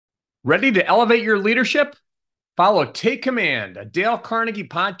Ready to elevate your leadership? Follow Take Command, a Dale Carnegie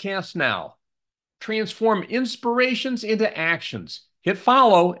podcast now. Transform inspirations into actions. Hit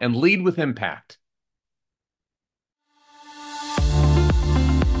follow and lead with impact.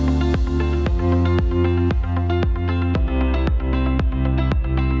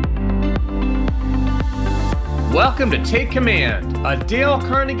 Welcome to Take Command, a Dale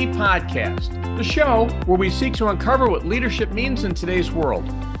Carnegie podcast, the show where we seek to uncover what leadership means in today's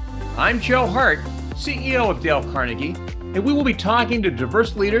world. I'm Joe Hart, CEO of Dale Carnegie, and we will be talking to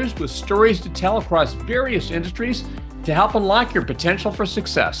diverse leaders with stories to tell across various industries to help unlock your potential for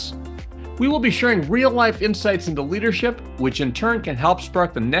success. We will be sharing real-life insights into leadership, which in turn can help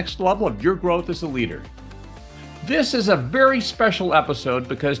spark the next level of your growth as a leader. This is a very special episode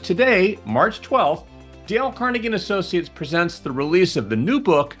because today, March 12th, Dale Carnegie & Associates presents the release of the new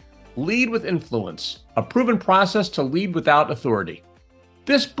book, Lead with Influence, a proven process to lead without authority.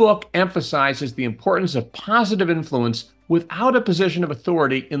 This book emphasizes the importance of positive influence without a position of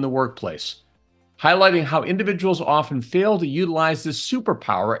authority in the workplace, highlighting how individuals often fail to utilize this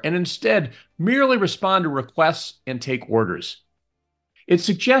superpower and instead merely respond to requests and take orders. It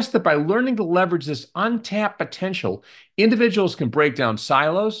suggests that by learning to leverage this untapped potential, individuals can break down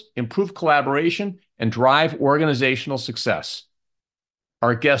silos, improve collaboration, and drive organizational success.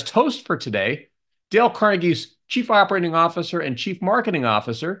 Our guest host for today, Dale Carnegie's Chief Operating Officer and Chief Marketing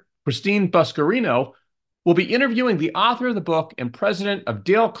Officer, Christine Buscarino, will be interviewing the author of the book and president of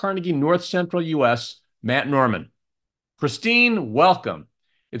Dale Carnegie North Central US, Matt Norman. Christine, welcome.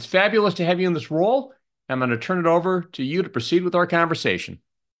 It's fabulous to have you in this role. I'm going to turn it over to you to proceed with our conversation.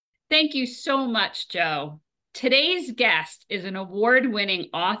 Thank you so much, Joe. Today's guest is an award-winning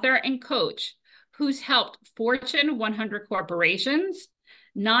author and coach who's helped Fortune 100 corporations,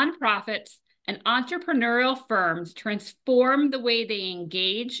 nonprofits, and entrepreneurial firms transform the way they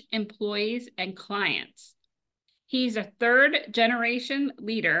engage employees and clients. He's a third-generation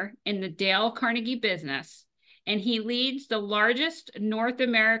leader in the Dale Carnegie business, and he leads the largest North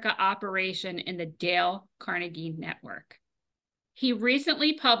America operation in the Dale Carnegie network. He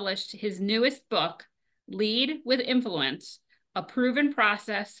recently published his newest book, Lead with Influence, a proven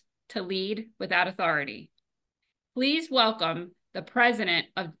process to lead without authority. Please welcome the president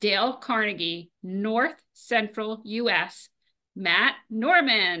of Dale Carnegie North Central US, Matt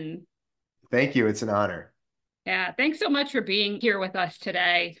Norman. Thank you. It's an honor. Yeah, thanks so much for being here with us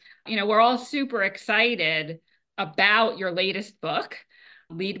today. We're all super excited about your latest book,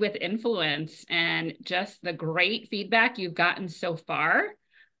 Lead with Influence, and just the great feedback you've gotten so far,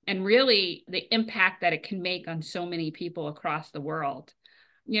 and really the impact that it can make on so many people across the world.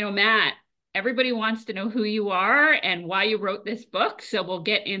 Matt, everybody wants to know who you are and why you wrote this book, so we'll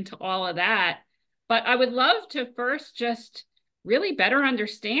get into all of that. But I would love to first just really better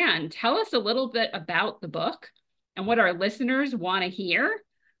understand. Tell us a little bit about the book and what our listeners want to hear,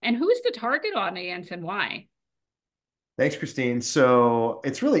 and who's the target audience and why. Thanks, Christine. So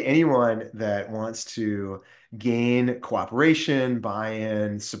it's really anyone that wants to gain cooperation,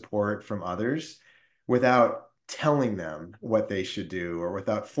 buy-in, support from others without telling them what they should do or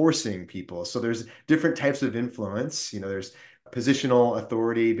without forcing people. So there's different types of influence. There's positional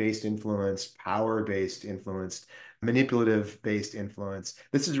authority-based influence, power-based influence, manipulative-based influence.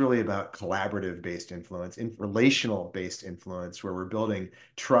 This is really about collaborative-based influence, relational-based influence, where we're building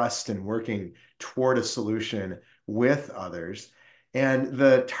trust and working toward a solution with others. And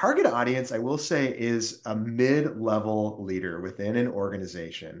the target audience, I will say, is a mid-level leader within an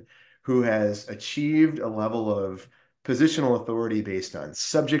organization who has achieved a level of positional authority based on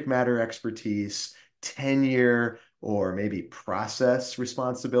subject matter expertise, tenure, or maybe process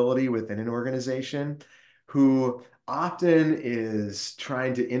responsibility within an organization, who often is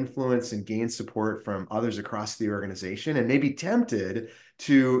trying to influence and gain support from others across the organization and may be tempted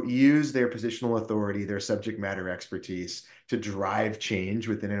to use their positional authority, their subject matter expertise to drive change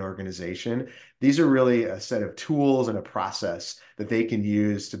within an organization. These are really a set of tools and a process that they can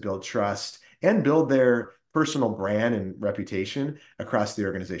use to build trust and build their personal brand and reputation across the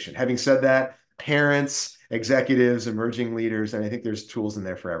organization. Having said that, parents, executives, emerging leaders, and I think there's tools in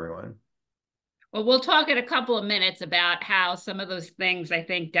there for everyone. Well, we'll talk in a couple of minutes about how some of those things I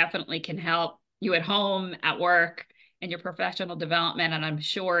think definitely can help you at home, at work, and your professional development. And I'm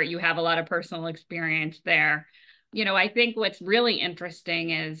sure you have a lot of personal experience there. I think what's really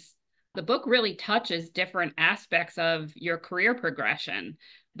interesting is the book really touches different aspects of your career progression,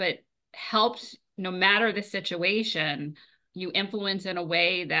 but helps, no matter the situation, you influence in a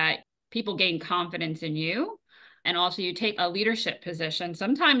way that people gain confidence in you. And also you take a leadership position,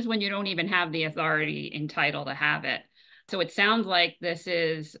 sometimes when you don't even have the authority and title to have it. So it sounds like this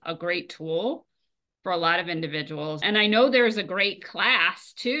is a great tool for a lot of individuals. And I know there's a great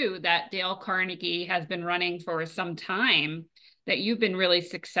class too that Dale Carnegie has been running for some time that you've been really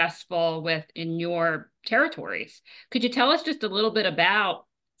successful with in your territories. Could you tell us just a little bit about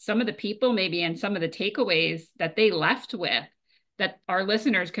some of the people maybe and some of the takeaways that they left with that our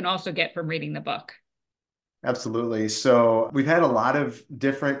listeners can also get from reading the book? Absolutely. So we've had a lot of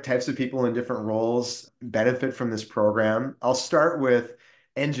different types of people in different roles benefit from this program. I'll start with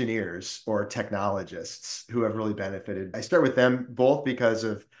engineers or technologists who have really benefited. I start with them both because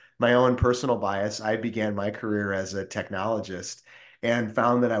of my own personal bias. I began my career as a technologist and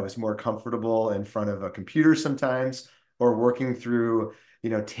found that I was more comfortable in front of a computer sometimes or working through,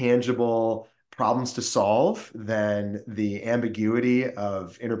 tangible problems to solve than the ambiguity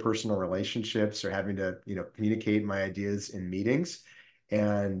of interpersonal relationships or having to, communicate my ideas in meetings.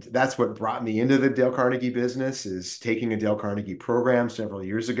 And that's what brought me into the Dale Carnegie business, is taking a Dale Carnegie program several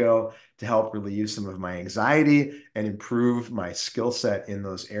years ago to help relieve some of my anxiety and improve my skill set in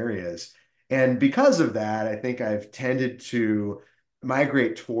those areas. And because of that, I think I've tended to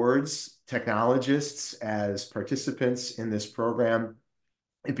migrate towards technologists as participants in this program.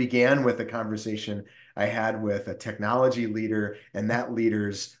 It began with a conversation I had with a technology leader and that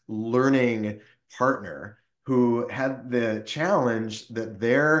leader's learning partner who had the challenge that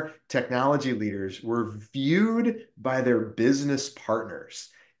their technology leaders were viewed by their business partners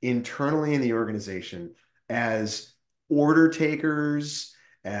internally in the organization as order takers,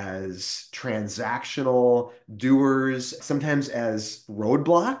 as transactional doers, sometimes as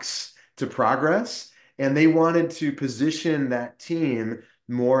roadblocks to progress. And they wanted to position that team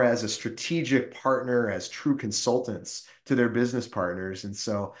more as a strategic partner, as true consultants to their business partners. And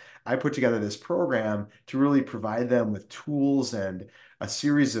so I put together this program to really provide them with tools and a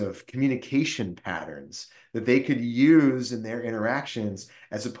series of communication patterns that they could use in their interactions,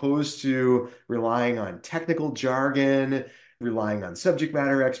 as opposed to relying on technical jargon, relying on subject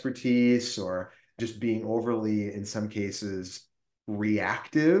matter expertise, or just being overly, in some cases,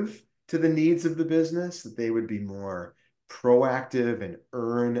 reactive to the needs of the business, that they would be more proactive and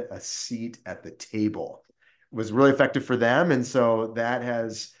earn a seat at the table. It was really effective for them. And so that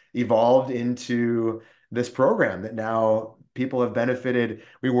has evolved into this program that now people have benefited.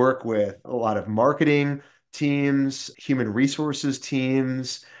 We work with a lot of marketing teams, human resources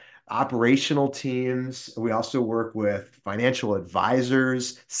teams, operational teams. We also work with financial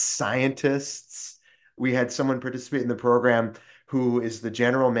advisors, scientists. We had someone participate in the program who is the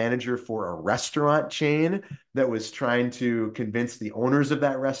general manager for a restaurant chain that was trying to convince the owners of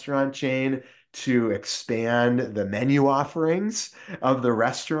that restaurant chain to expand the menu offerings of the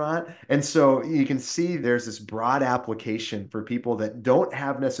restaurant. And so you can see there's this broad application for people that don't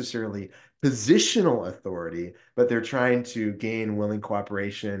have necessarily positional authority, but they're trying to gain willing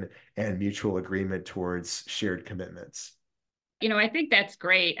cooperation and mutual agreement towards shared commitments. I think that's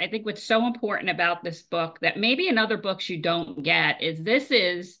great. I think what's so important about this book that maybe in other books you don't get is this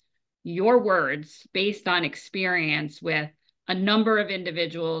is your words based on experience with a number of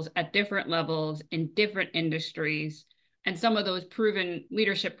individuals at different levels in different industries, and some of those proven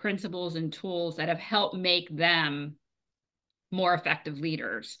leadership principles and tools that have helped make them more effective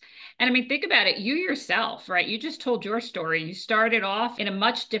leaders. And I mean, think about it, you yourself, right? You just told your story. You started off in a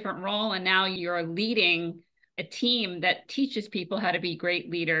much different role, and now you're leading a team that teaches people how to be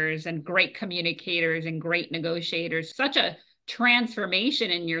great leaders and great communicators and great negotiators. Such a transformation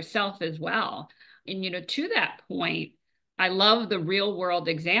in yourself as well. And, to that point, I love the real world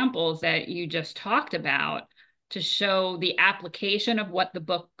examples that you just talked about to show the application of what the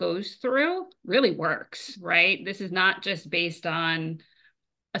book goes through really works, right? This is not just based on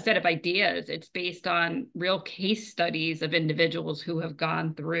a set of ideas. It's based on real case studies of individuals who have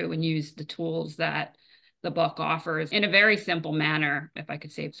gone through and used the tools that the book offers in a very simple manner, if I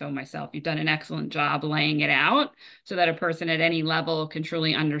could say so myself. You've done an excellent job laying it out so that a person at any level can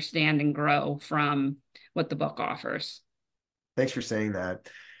truly understand and grow from what the book offers. Thanks for saying that.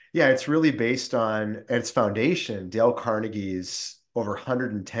 Yeah, it's really based on, at its foundation, Dale Carnegie's over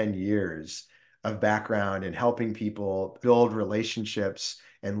 110 years of background in helping people build relationships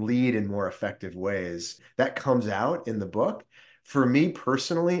and lead in more effective ways. That comes out in the book. For me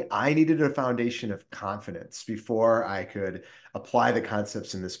personally, I needed a foundation of confidence before I could apply the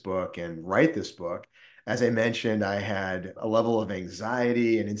concepts in this book and write this book. As I mentioned, I had a level of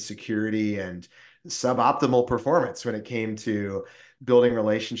anxiety and insecurity and suboptimal performance when it came to building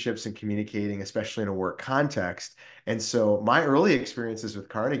relationships and communicating, especially in a work context. And so my early experiences with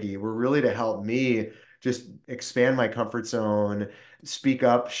Carnegie were really to help me just expand my comfort zone, speak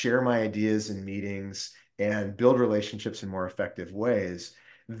up, share my ideas in meetings, and build relationships in more effective ways.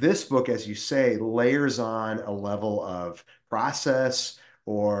 This book, as you say, layers on a level of process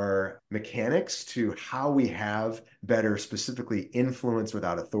or mechanics to how we have better, specifically influence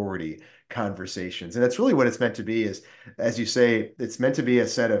without authority conversations. And that's really what it's meant to be is, as you say, it's meant to be a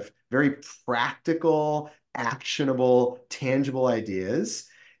set of very practical, actionable, tangible ideas.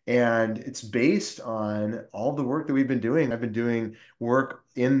 And it's based on all the work that we've been doing. I've been doing work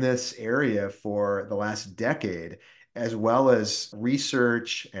in this area for the last decade, as well as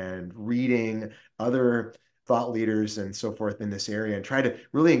research and reading other thought leaders and so forth in this area, and try to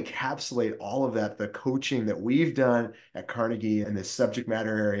really encapsulate all of that, the coaching that we've done at Carnegie in this subject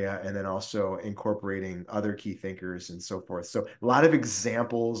matter area, and then also incorporating other key thinkers and so forth. So a lot of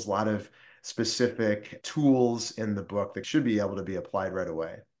examples, a lot of specific tools in the book that should be able to be applied right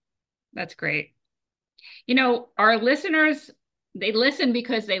away. That's great. You know, our listeners, they listen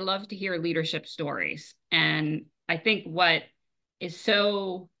because they love to hear leadership stories. And I think what is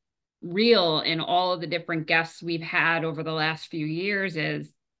so real in all of the different guests we've had over the last few years is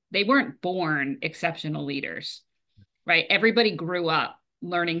they weren't born exceptional leaders, right? Everybody grew up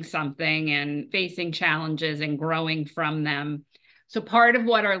learning something and facing challenges and growing from them. So part of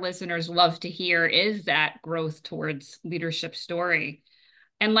what our listeners love to hear is that growth towards leadership story.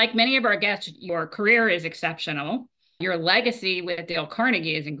 And like many of our guests, your career is exceptional. Your legacy with Dale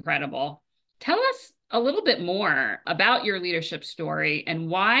Carnegie is incredible. Tell us a little bit more about your leadership story and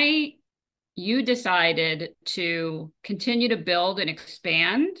why you decided to continue to build and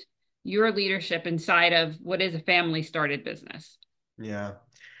expand your leadership inside of what is a family-started business. Yeah.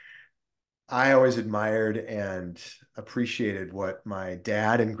 I always admired and appreciated what my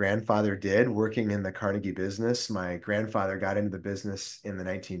dad and grandfather did working in the Carnegie business. My grandfather got into the business in the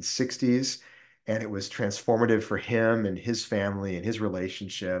 1960s, and it was transformative for him and his family and his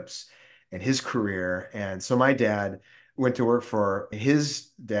relationships and his career. And so my dad went to work for his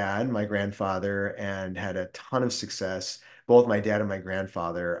dad, my grandfather, and had a ton of success. Both my dad and my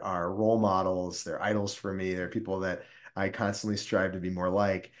grandfather are role models. They're idols for me. They're people that I constantly strive to be more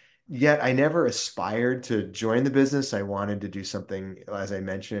like. Yet I never aspired to join the business. I wanted to do something, as I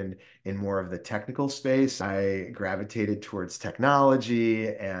mentioned, in more of the technical space. I gravitated towards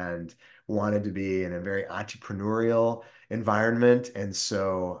technology and wanted to be in a very entrepreneurial environment. And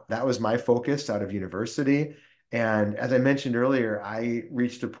so that was my focus out of university. And as I mentioned earlier, I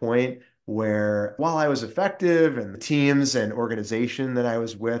reached a point where while I was effective and the teams and organization that I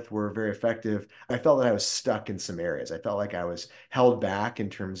was with were very effective, I felt that I was stuck in some areas. I felt like I was held back in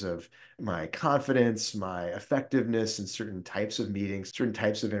terms of my confidence, my effectiveness in certain types of meetings, certain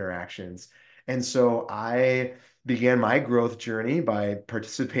types of interactions. And so I began my growth journey by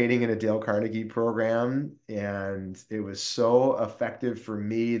participating in a Dale Carnegie program. And it was so effective for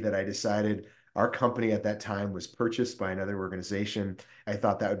me that I decided our company at that time was purchased by another organization. I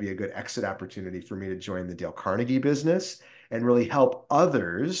thought that would be a good exit opportunity for me to join the Dale Carnegie business and really help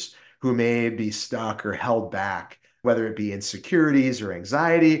others who may be stuck or held back, whether it be insecurities or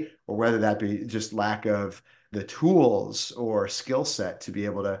anxiety, or whether that be just lack of the tools or skill set to be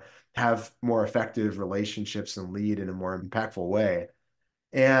able to have more effective relationships and lead in a more impactful way.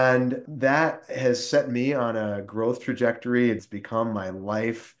 And that has set me on a growth trajectory. It's become my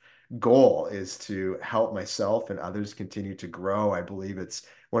life goal is to help myself and others continue to grow. I believe it's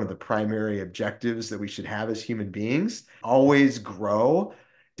one of the primary objectives that we should have as human beings, always grow.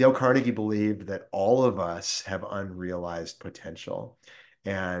 Dale Carnegie believed that all of us have unrealized potential.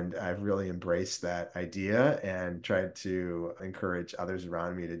 And I've really embraced that idea and tried to encourage others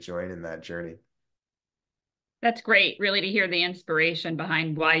around me to join in that journey. That's great, really, to hear the inspiration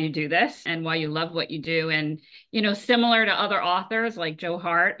behind why you do this and why you love what you do. And, you know, similar to other authors like Joe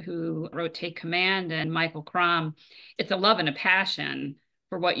Hart, who wrote Take Command, and Michael Crom, it's a love and a passion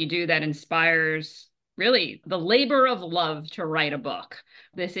for what you do that inspires really the labor of love to write a book.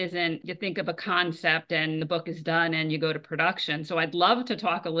 This isn't, you think of a concept and the book is done and you go to production. So I'd love to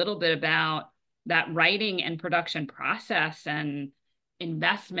talk a little bit about that writing and production process and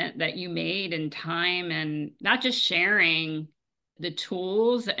investment that you made in time, and not just sharing the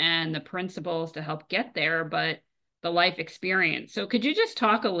tools and the principles to help get there, but the life experience. So could you just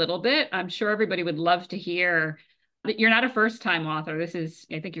talk a little bit? I'm sure everybody would love to hear that you're not a first-time author. This is,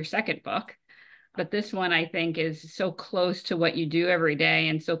 I think, your second book, but this one I think is so close to what you do every day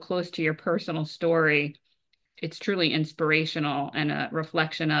and so close to your personal story. It's truly inspirational and a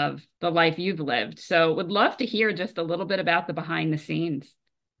reflection of the life you've lived. So would love to hear just a little bit about the behind the scenes.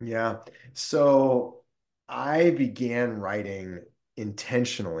 Yeah. So I began writing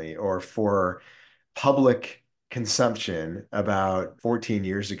intentionally or for public consumption about 14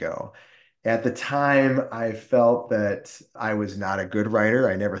 years ago. At the time, I felt that I was not a good writer.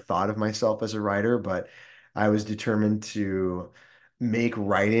 I never thought of myself as a writer, but I was determined to make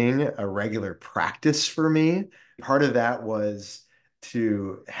writing a regular practice for me. Part of that was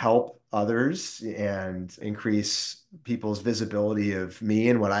to help others and increase people's visibility of me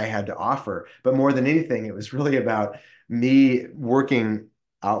and what I had to offer. But more than anything, it was really about me working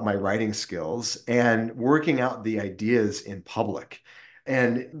out my writing skills and working out the ideas in public.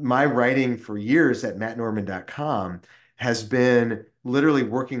 And my writing for years at mattnorman.com has been literally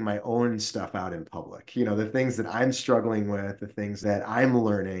working my own stuff out in public. You know, the things that I'm struggling with, the things that I'm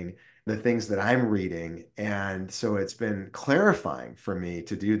learning, the things that I'm reading. And so it's been clarifying for me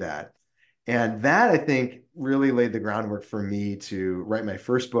to do that. And that, I think, really laid the groundwork for me to write my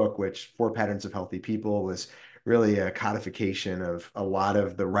first book, which Four Patterns of Healthy People was really a codification of a lot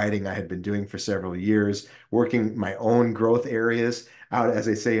of the writing I had been doing for several years, working my own growth areas out, as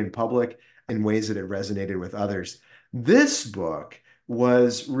I say, in public in ways that had resonated with others. This book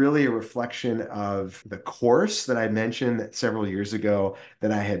was really a reflection of the course that I mentioned several years ago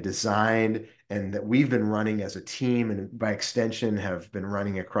that I had designed and that we've been running as a team and by extension have been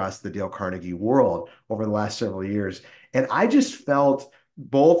running across the Dale Carnegie world over the last several years. And I just felt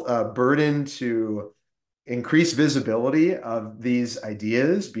both a burden to increase visibility of these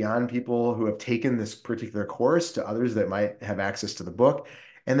ideas beyond people who have taken this particular course to others that might have access to the book.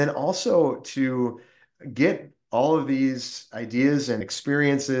 And then also to get all of these ideas and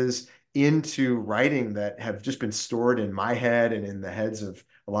experiences into writing that have just been stored in my head and in the heads of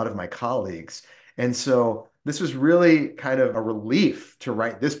a lot of my colleagues. And so this was really kind of a relief to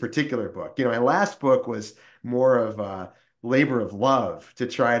write this particular book. You know, my last book was more of a labor of love to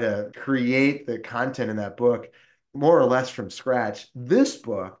try to create the content in that book more or less from scratch. This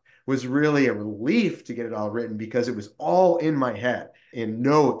book was really a relief to get it all written because it was all in my head, in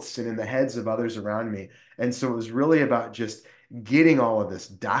notes and in the heads of others around me. And so it was really about just getting all of this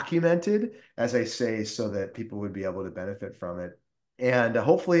documented, as I say, so that people would be able to benefit from it. And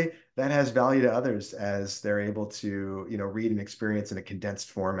hopefully that has value to others as they're able to, you know, read and experience in a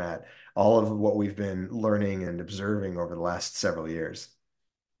condensed format all of what we've been learning and observing over the last several years.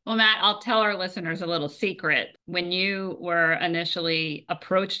 Well, Matt, I'll tell our listeners a little secret. When you were initially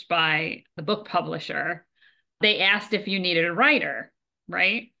approached by the book publisher, they asked if you needed a writer,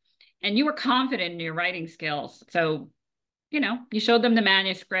 right? And you were confident in your writing skills. So, you know, you showed them the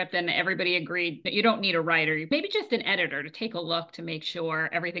manuscript and everybody agreed that you don't need a writer, maybe just an editor to take a look to make sure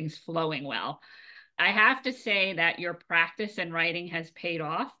everything's flowing well. I have to say that your practice in writing has paid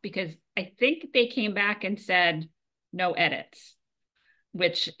off because I think they came back and said no edits,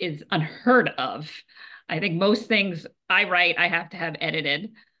 which is unheard of. I think most things I write, I have to have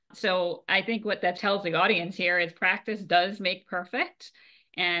edited. So I think what that tells the audience here is practice does make perfect.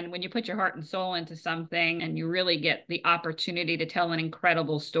 And when you put your heart and soul into something and you really get the opportunity to tell an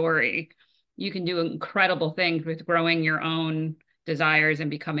incredible story, you can do incredible things with growing your own desires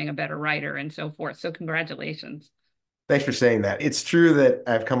and becoming a better writer and so forth. So congratulations. Thanks for saying that. It's true that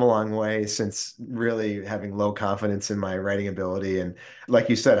I've come a long way since really having low confidence in my writing ability. And like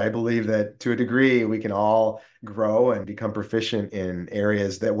you said, I believe that to a degree, we can all grow and become proficient in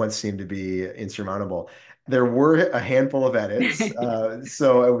areas that once seemed to be insurmountable. There were a handful of edits.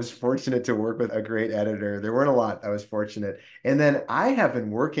 So I was fortunate to work with a great editor. There weren't a lot. I was fortunate. And then I have been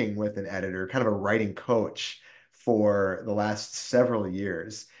working with an editor, kind of a writing coach for the last several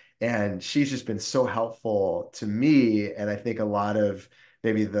years. And she's just been so helpful to me. And I think a lot of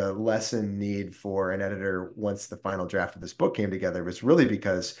maybe the lesson need for an editor once the final draft of this book came together was really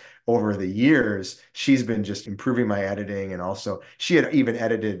because over the years, she's been just improving my editing. And also, she had even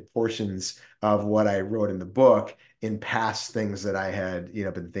edited portions of what I wrote in the book in past things that I had, you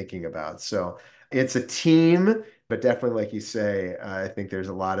know, been thinking about. So it's a team. But definitely, like you say, I think there's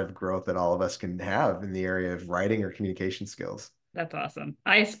a lot of growth that all of us can have in the area of writing or communication skills. That's awesome.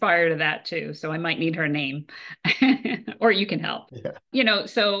 I aspire to that too. So I might need her name or you can help. Yeah. You know,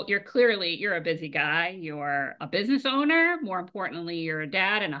 so you're a busy guy. You're a business owner. More importantly, you're a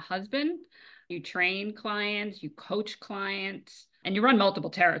dad and a husband. You train clients, you coach clients, and you run multiple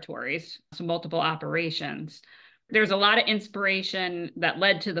territories, so multiple operations. There's a lot of inspiration that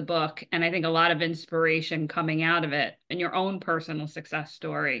led to the book. And I think a lot of inspiration coming out of it and your own personal success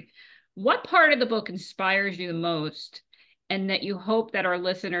story. What part of the book inspires you the most and that you hope that our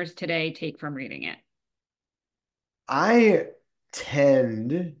listeners today take from reading it? I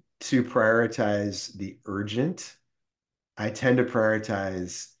tend to prioritize the urgent. I tend to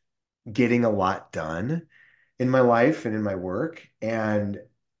prioritize getting a lot done in my life and in my work. And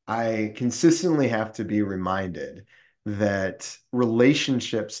I consistently have to be reminded that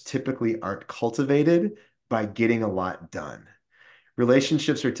relationships typically aren't cultivated by getting a lot done.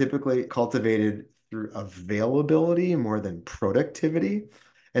 Relationships are typically cultivated through availability more than productivity.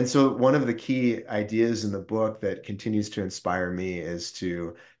 And so, one of the key ideas in the book that continues to inspire me is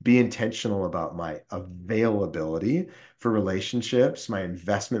to be intentional about my availability for relationships, my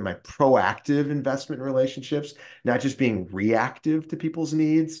investment, my proactive investment in relationships, not just being reactive to people's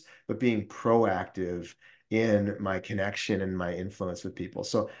needs, but being proactive in my connection and my influence with people.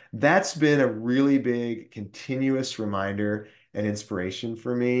 So, that's been a really big continuous reminder and inspiration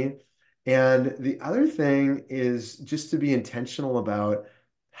for me. And the other thing is just to be intentional about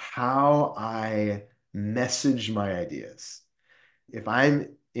how I message my ideas. If I'm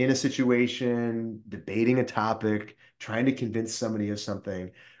in a situation, debating a topic, trying to convince somebody of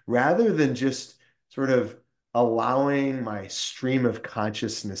something, rather than just sort of allowing my stream of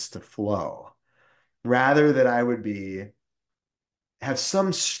consciousness to flow, rather that I would have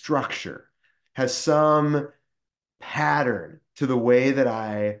some structure, have some pattern to the way that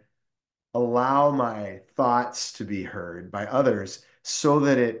I allow my thoughts to be heard by others so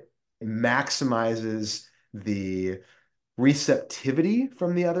that it maximizes the receptivity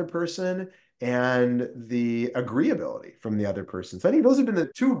from the other person and the agreeability from the other person. So I think those have been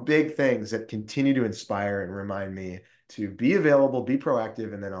the two big things that continue to inspire and remind me to be available, be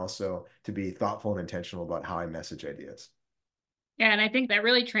proactive, and then also to be thoughtful and intentional about how I message ideas. Yeah, and I think that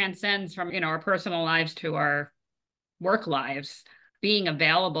really transcends from, our personal lives to our work lives. Being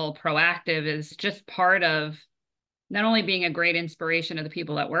available, proactive is just part of not only being a great inspiration to the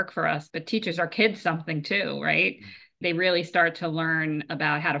people that work for us, but teaches our kids something too, right? They really start to learn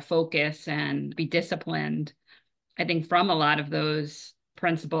about how to focus and be disciplined, I think, from a lot of those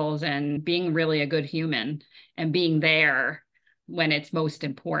principles, and being really a good human and being there when it's most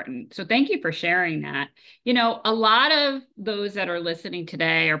important. So thank you for sharing that. A lot of those that are listening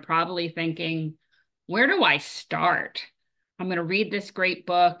today are probably thinking, where do I start? I'm going to read this great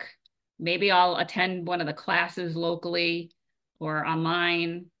book. Maybe I'll attend one of the classes locally or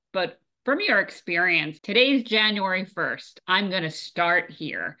online. But from your experience, today's January 1st. I'm going to start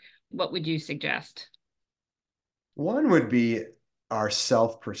here. What would you suggest? One would be our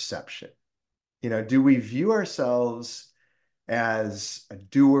self-perception. Do we view ourselves as a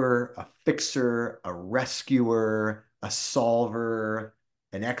doer, a fixer, a rescuer, a solver,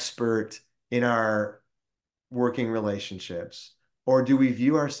 an expert in our working relationships? Or do we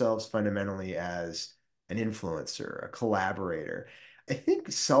view ourselves fundamentally as an influencer, a collaborator? I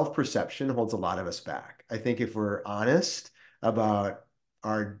think self-perception holds a lot of us back. I think if we're honest about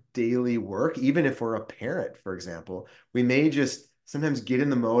our daily work, even if we're a parent, for example, we may just sometimes get in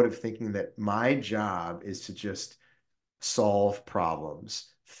the mode of thinking that my job is to just solve problems,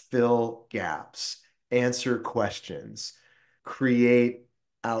 fill gaps, answer questions, create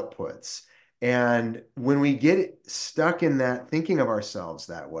outputs. And when we get stuck in that thinking of ourselves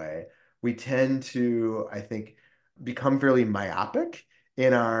that way, we tend to, I think, become fairly myopic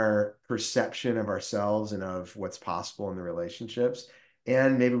in our perception of ourselves and of what's possible in the relationships.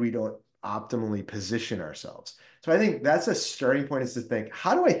 And maybe we don't optimally position ourselves. So I think that's a starting point, is to think,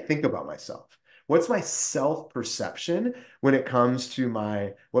 how do I think about myself? What's my self-perception when it comes to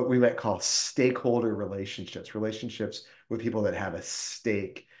what we might call stakeholder relationships with people that have a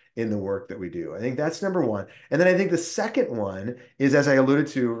stake in the work that we do? I think that's number one. And then I think the second one is, as I alluded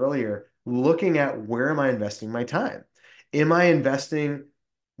to earlier, looking at where am I investing my time? Am I investing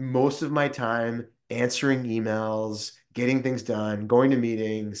most of my time answering emails, getting things done, going to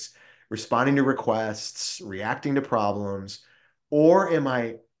meetings, responding to requests, reacting to problems? Or am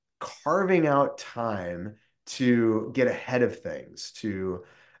I carving out time to get ahead of things, to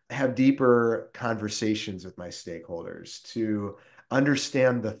have deeper conversations with my stakeholders, to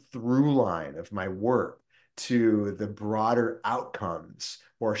understand the through line of my work to the broader outcomes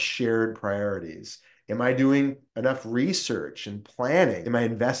or shared priorities? Am I doing enough research and planning? Am I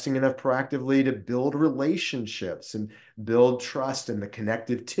investing enough proactively to build relationships and build trust and the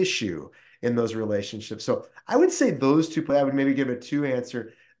connective tissue in those relationships? So I would say those two, I would maybe give a two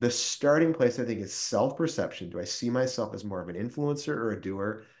answer. The starting place, I think, is self-perception. Do I see myself as more of an influencer or a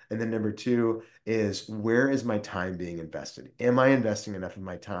doer? And then number two is, where is my time being invested? Am I investing enough of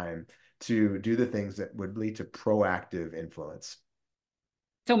my time to do the things that would lead to proactive influence?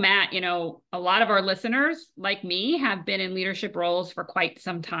 So Matt, a lot of our listeners, like me, have been in leadership roles for quite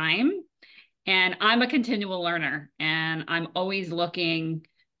some time. And I'm a continual learner, and I'm always looking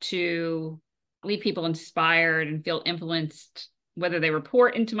to leave people inspired and feel influenced, whether they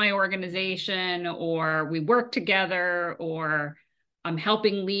report into my organization or we work together or I'm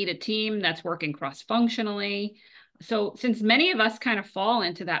helping lead a team that's working cross-functionally. So, since many of us kind of fall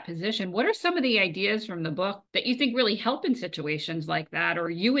into that position, what are some of the ideas from the book that you think really help in situations like that, or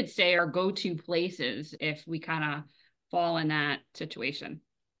you would say are go-to places if we kind of fall in that situation?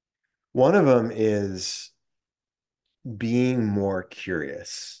 One of them is being more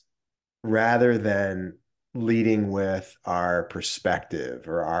curious rather than leading with our perspective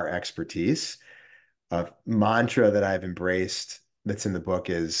or our expertise. A mantra that I've embraced that's in the book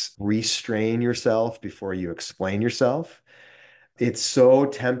is restrain yourself before you explain yourself. It's so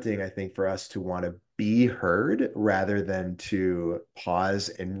tempting, I think, for us to want to be heard rather than to pause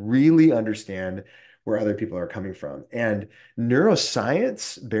and really understand where other people are coming from. And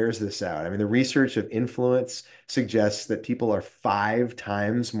neuroscience bears this out. I mean, the research of influence suggests that people are 5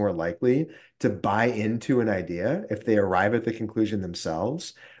 times more likely to buy into an idea if they arrive at the conclusion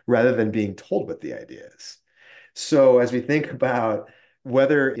themselves rather than being told what the idea is. So as we think about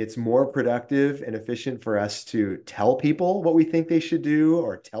whether it's more productive and efficient for us to tell people what we think they should do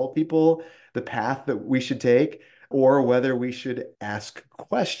or tell people the path that we should take, or whether we should ask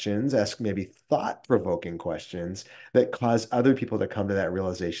questions, ask maybe thought-provoking questions that cause other people to come to that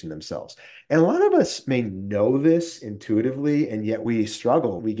realization themselves. And a lot of us may know this intuitively, and yet we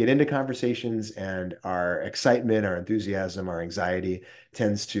struggle. We get into conversations and our excitement, our enthusiasm, our anxiety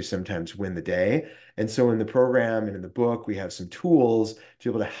tends to sometimes win the day. And so in the program and in the book, we have some tools to be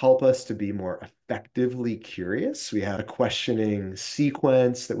able to help us to be more effectively curious. We have a questioning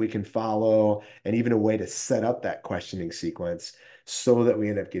sequence that we can follow, and even a way to set up that questioning sequence so that we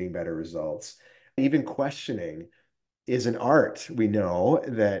end up getting better results. Even questioning is an art. We know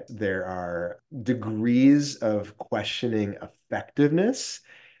that there are degrees of questioning effectiveness.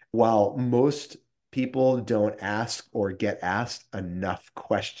 While most people don't ask or get asked enough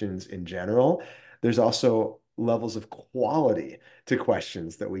questions in general, there's also levels of quality to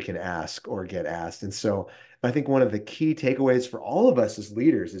questions that we can ask or get asked. And so I think one of the key takeaways for all of us as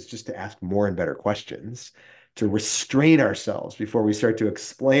leaders is just to ask more and better questions, to restrain ourselves before we start to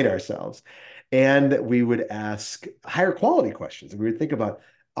explain ourselves. And we would ask higher quality questions. And we would think about,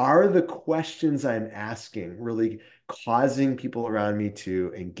 are the questions I'm asking really causing people around me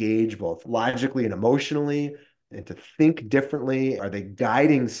to engage both logically and emotionally and to think differently? Are they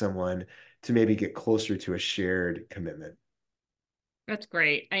guiding someone to maybe get closer to a shared commitment? That's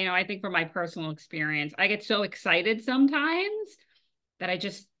great. I think from my personal experience, I get so excited sometimes that I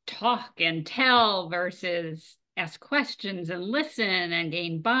just talk and tell versus ask questions and listen and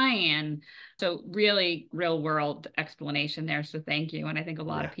gain buy-in. So really real world explanation there. So thank you. And I think a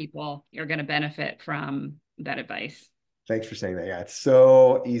lot of Yeah. people are going to benefit from that advice. Thanks for saying that. Yeah, it's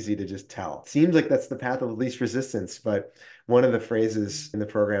so easy to just tell. It seems like that's the path of least resistance, but one of the phrases in the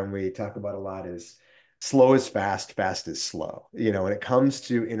program we talk about a lot is slow is fast, fast is slow. When it comes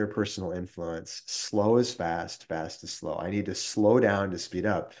to interpersonal influence, slow is fast, fast is slow. I need to slow down to speed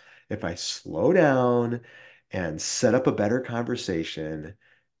up. If I slow down and set up a better conversation,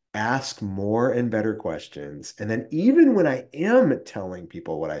 ask more and better questions. And then even when I am telling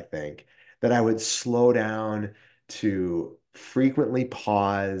people what I think, that I would slow down to frequently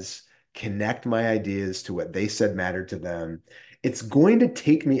pause, connect my ideas to what they said mattered to them. It's going to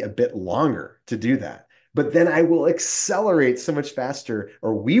take me a bit longer to do that. But then I will accelerate so much faster,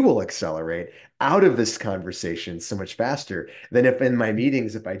 or we will accelerate out of this conversation so much faster than if in my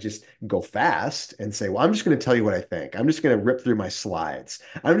meetings, if I just go fast and say, well, I'm just going to tell you what I think. I'm just going to rip through my slides.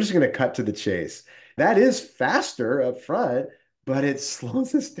 I'm just going to cut to the chase. That is faster up front, but it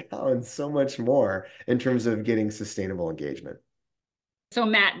slows us down so much more in terms of getting sustainable engagement. So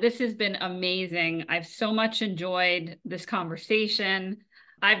Matt, this has been amazing. I've so much enjoyed this conversation.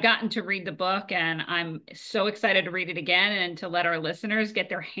 I've gotten to read the book and I'm so excited to read it again and to let our listeners get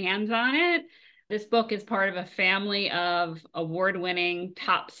their hands on it. This book is part of a family of award-winning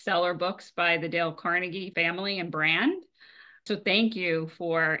top seller books by the Dale Carnegie family and brand. So thank you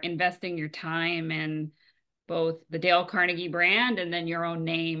for investing your time in both the Dale Carnegie brand and then your own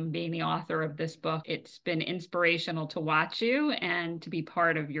name being the author of this book. It's been inspirational to watch you and to be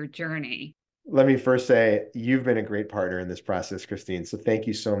part of your journey. Let me first say you've been a great partner in this process, Christine. So thank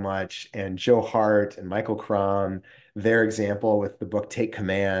you so much. And Joe Hart and Michael Crum, their example with the book Take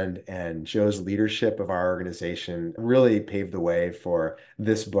Command and Joe's leadership of our organization really paved the way for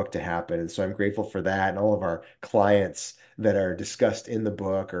this book to happen. And so I'm grateful for that and all of our clients that are discussed in the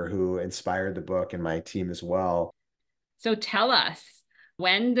book or who inspired the book and my team as well. So tell us,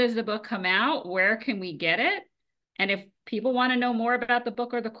 when does the book come out? Where can we get it? And if people want to know more about the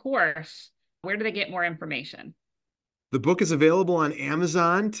book or the course, where do they get more information? The book is available on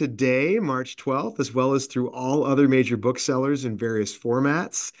Amazon today, March 12th, as well as through all other major booksellers in various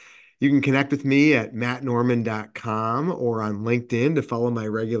formats. You can connect with me at mattnorman.com or on LinkedIn to follow my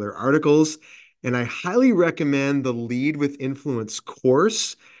regular articles. And I highly recommend the Lead with Influence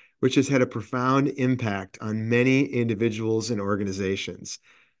course, which has had a profound impact on many individuals and organizations.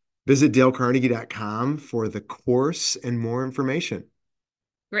 Visit dalecarnegie.com for the course and more information.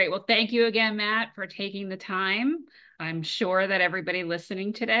 Great. Well, thank you again, Matt, for taking the time. I'm sure that everybody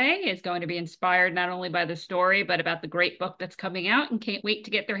listening today is going to be inspired not only by the story, but about the great book that's coming out and can't wait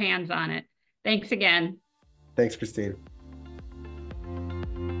to get their hands on it. Thanks again. Thanks, Christine.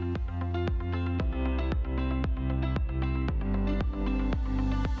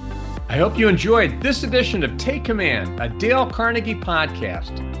 I hope you enjoyed this edition of Take Command, a Dale Carnegie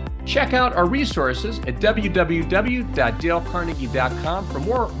podcast. Check out our resources at www.dalecarnegie.com for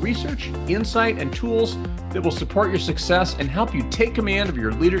more research, insight, and tools that will support your success and help you take command of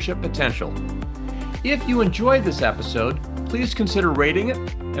your leadership potential. If you enjoyed this episode, please consider rating it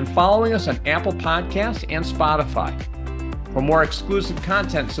and following us on Apple Podcasts and Spotify. For more exclusive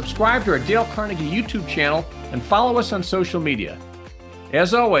content, subscribe to our Dale Carnegie YouTube channel and follow us on social media.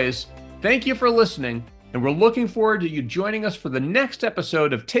 As always, thank you for listening, and we're looking forward to you joining us for the next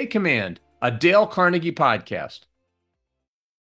episode of Take Command, a Dale Carnegie podcast.